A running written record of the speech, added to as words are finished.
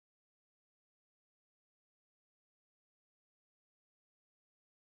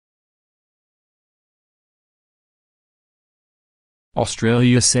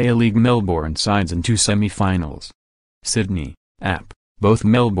Australia's A League Melbourne sides into semi-finals. Sydney, AP. Both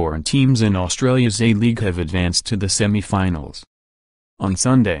Melbourne teams in Australia's A League have advanced to the semi-finals. On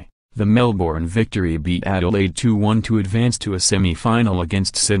Sunday, the Melbourne Victory beat Adelaide 2-1 to advance to a semi-final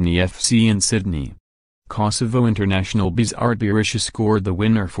against Sydney FC in Sydney. Kosovo international Besart Berisha scored the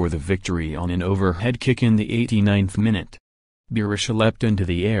winner for the Victory on an overhead kick in the 89th minute. Berisha leapt into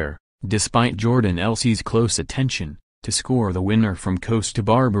the air, despite Jordan Elsey's close attention, to score the winner from Kosta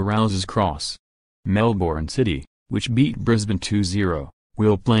Barbarouses' cross. Melbourne City, which beat Brisbane 2-0,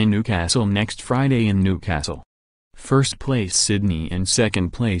 will play Newcastle next Friday in Newcastle. First place Sydney and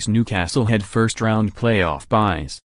second place Newcastle had first-round playoff byes.